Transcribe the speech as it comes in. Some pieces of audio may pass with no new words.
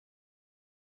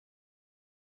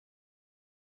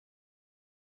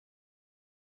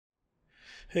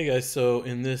Hey guys, so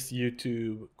in this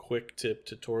YouTube quick tip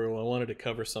tutorial, I wanted to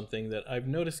cover something that I've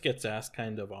noticed gets asked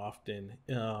kind of often,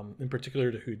 in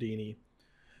particular to Houdini,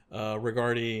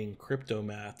 regarding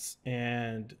cryptomats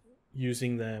and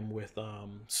using them with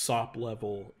SOP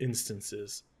level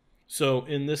instances. So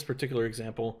in this particular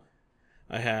example,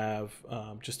 I have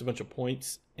just a bunch of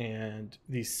points, and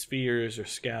these spheres are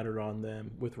scattered on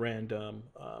them with random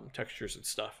textures and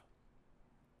stuff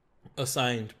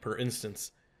assigned per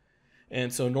instance.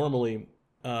 And so normally,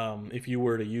 if you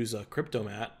were to use a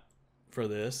Cryptomatte for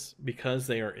this, because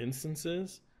they are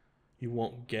instances, you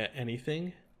won't get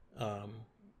anything um,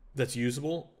 that's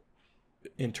usable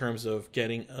in terms of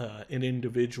getting an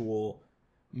individual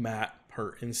mat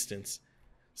per instance.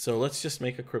 So let's just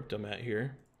make a Cryptomatte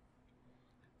here.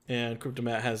 And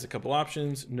Cryptomatte has a couple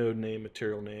options: node name,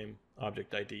 material name,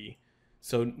 object ID.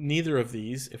 So neither of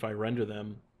these, if I render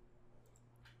them,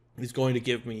 is going to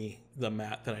give me the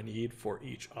mat that I need for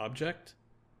each object.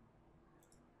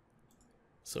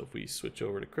 So if we switch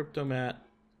over to Cryptomatte,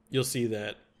 you'll see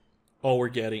that all we're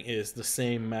getting is the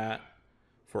same mat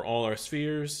for all our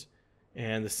spheres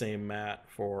and the same mat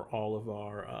for all of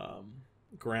our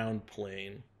ground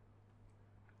plane,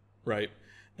 right?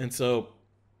 And so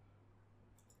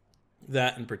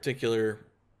that in particular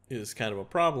is kind of a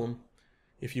problem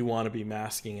if you want to be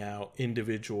masking out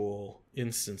individual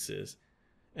instances.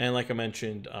 And like I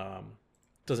mentioned,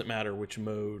 doesn't matter which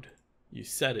mode you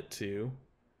set it to,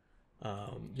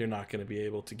 you're not going to be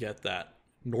able to get that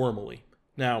normally.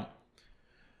 Now,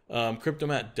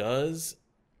 Cryptomatte does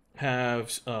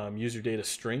have user data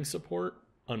string support.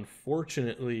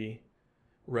 Unfortunately,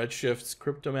 Redshift's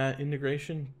Cryptomatte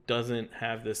integration doesn't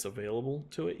have this available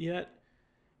to it yet.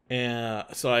 And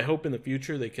so I hope in the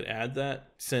future they could add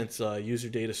that, since user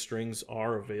data strings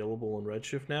are available in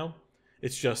Redshift now.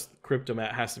 It's just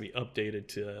Cryptomatte has to be updated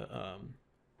to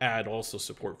add also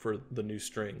support for the new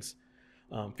strings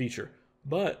feature.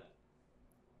 But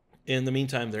in the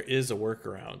meantime, there is a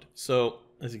workaround. So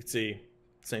as you can see,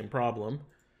 same problem.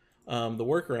 The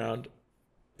workaround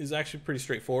is actually pretty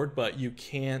straightforward, but you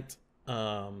can't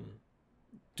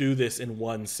do this in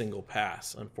one single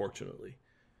pass, unfortunately.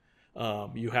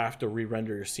 You have to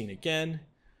re-render your scene again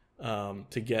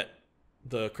to get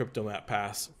the Cryptomatte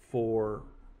pass for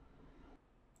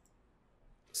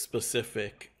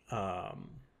specific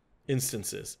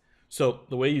instances. So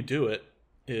the way you do it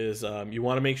is you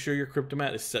want to make sure your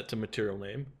Cryptomatte is set to material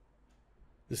name.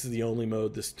 This is the only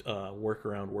mode this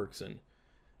workaround works in.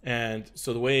 And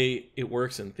so the way it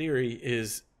works in theory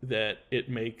is that it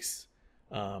makes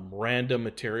random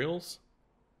materials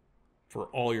for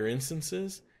all your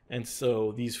instances. And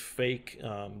so these fake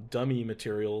dummy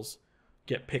materials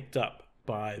get picked up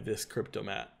by this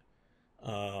Cryptomatte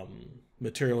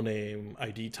material name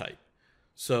ID type.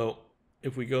 So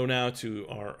if we go now to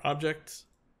our objects,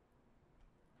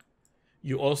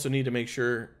 you also need to make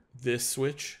sure this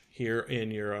switch here in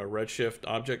your Redshift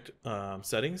object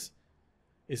settings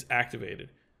is activated.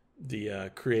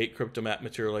 The create Cryptomatte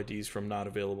material IDs from not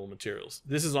available materials.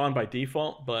 This is on by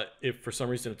default, but if for some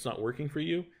reason it's not working for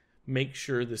you, make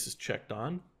sure this is checked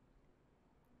on.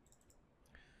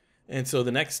 And so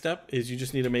the next step is you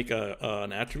just need to make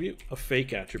an attribute, a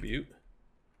fake attribute,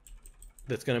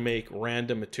 that's going to make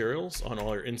random materials on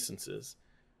all your instances.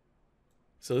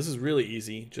 So this is really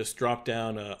easy. Just drop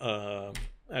down a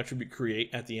attribute create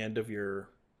at the end of your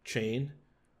chain,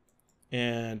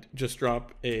 and just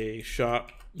drop a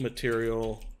shop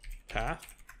material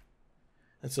path.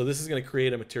 And so this is going to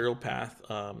create a material path,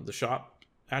 the shop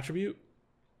attribute.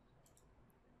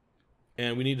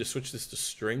 And we need to switch this to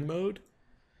string mode.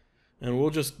 And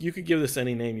we'll just, you could give this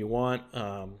any name you want.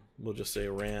 We'll just say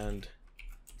rand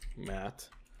mat.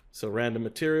 So random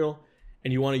material.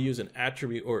 And you want to use an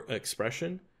attribute or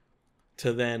expression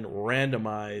to then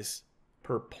randomize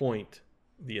per point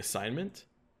the assignment.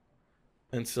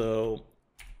 And so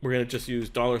we're going to just use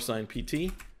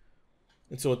 $PT.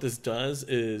 And so what this does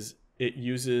is it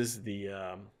uses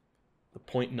the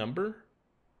point number.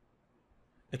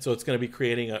 And so it's going to be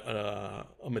creating a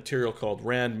material called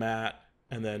rand mat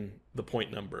and then the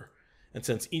point number. And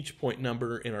since each point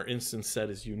number in our instance set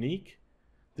is unique,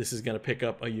 this is going to pick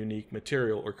up a unique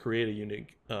material or create a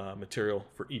unique material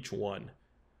for each one.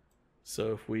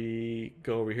 So if we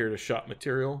go over here to shop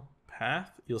material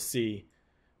path, you'll see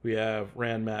we have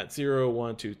rand mat 0,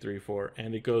 1, 2, 3, 4,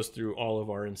 and it goes through all of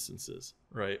our instances,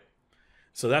 right?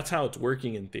 So that's how it's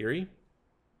working in theory.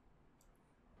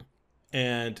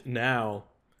 And now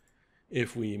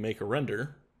if we make a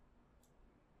render,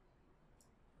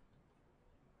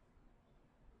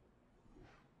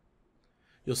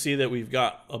 you'll see that we've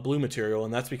got a blue material,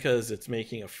 and that's because it's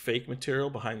making a fake material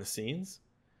behind the scenes.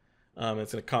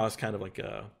 It's going to cause kind of like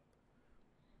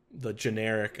the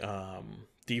generic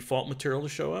default material to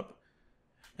show up.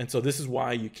 And so this is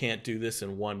why you can't do this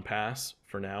in one pass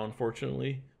for now,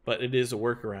 unfortunately, but it is a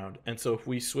workaround. And so if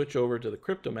we switch over to the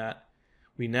Cryptomatte,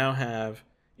 we now have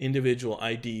individual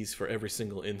IDs for every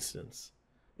single instance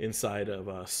inside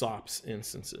of SOPs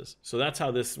instances. So that's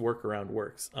how this workaround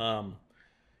works.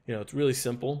 You know, it's really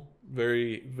simple,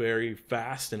 very, very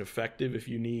fast and effective if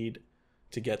you need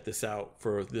to get this out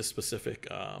for this specific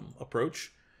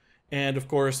approach. And of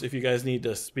course, if you guys need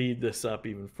to speed this up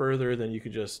even further, then you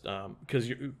could just, because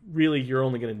you're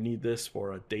only going to need this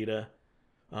for a data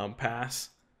pass,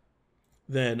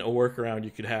 then a workaround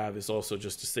you could have is also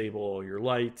just disable all your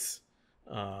lights,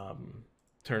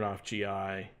 turn off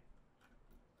GI,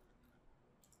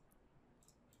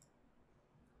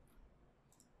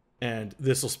 and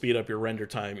this will speed up your render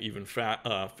time even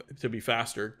to be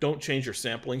faster. Don't change your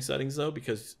sampling settings though,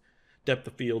 because depth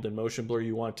of field and motion blur,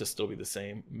 you want it to still be the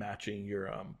same, matching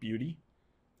your beauty.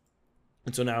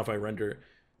 And so now if I render,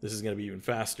 this is going to be even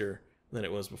faster than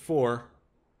it was before.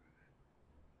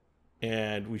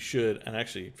 And we should, and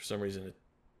actually for some reason,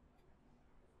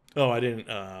 I didn't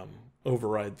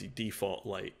override the default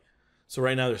light. So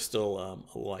right now there's still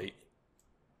a light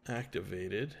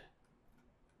activated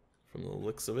from the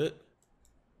looks of it.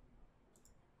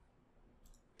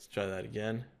 Let's try that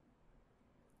again.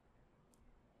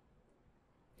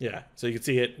 Yeah, so you can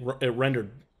see it rendered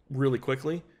really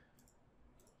quickly,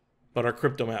 but our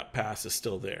Cryptomatte pass is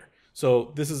still there.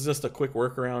 So this is just a quick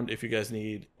workaround if you guys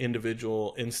need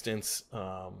individual instance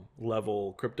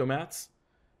level Cryptomattes.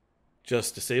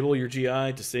 Just disable your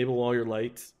GI, disable all your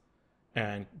lights,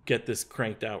 and get this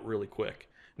cranked out really quick.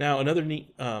 Now, another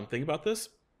neat thing about this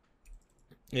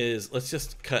is let's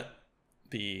just cut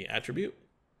the attribute,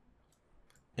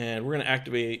 and we're going to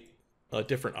activate a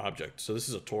different object. So this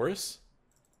is a torus.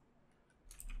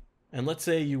 And let's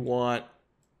say you want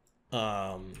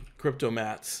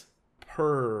Cryptomattes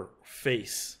per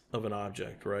face of an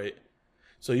object, right?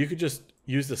 So you could just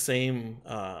use the same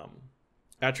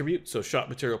attribute, so shot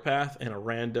material path and a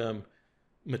random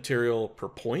material per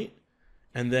point.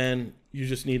 And then you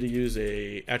just need to use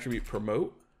a attribute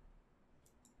promote.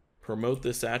 Promote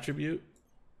this attribute.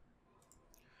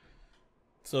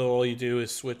 So all you do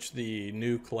is switch the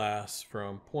new class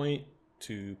from point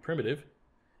to primitive.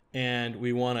 And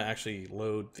we want to actually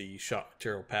load the shot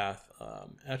material path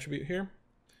attribute here.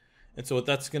 And so what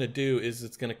that's going to do is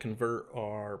it's going to convert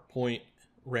our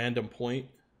random point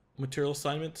material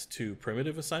assignments to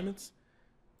primitive assignments.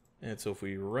 And so if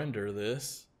we render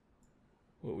this,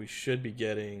 what we should be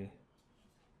getting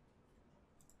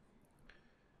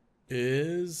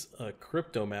is a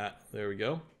Cryptomatte. There we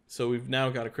go. So we've now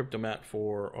got a Cryptomatte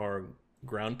for our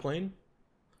ground plane.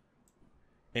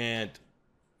 And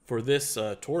for this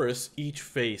torus, each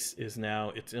face is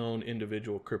now its own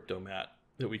individual Cryptomatte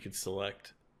that we could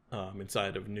select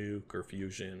inside of Nuke or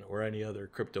Fusion or any other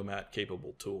Cryptomatte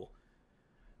capable tool.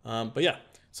 But yeah,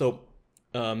 so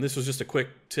this was just a quick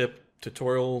tip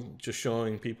tutorial just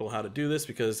showing people how to do this,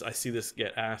 because I see this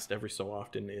get asked every so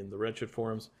often in the Redshift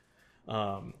forums.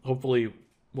 Hopefully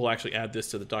we'll actually add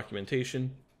this to the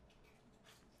documentation,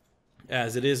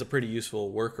 as it is a pretty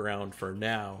useful workaround for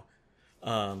now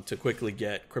to quickly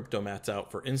get Cryptomattes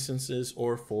out for instances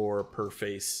or for per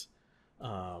face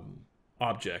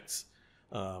objects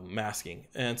masking.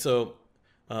 And so,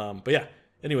 but yeah,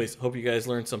 anyways, hope you guys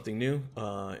learned something new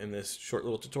in this short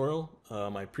little tutorial.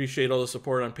 I appreciate all the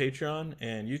support on Patreon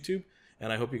and YouTube,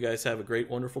 and I hope you guys have a great,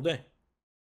 wonderful day.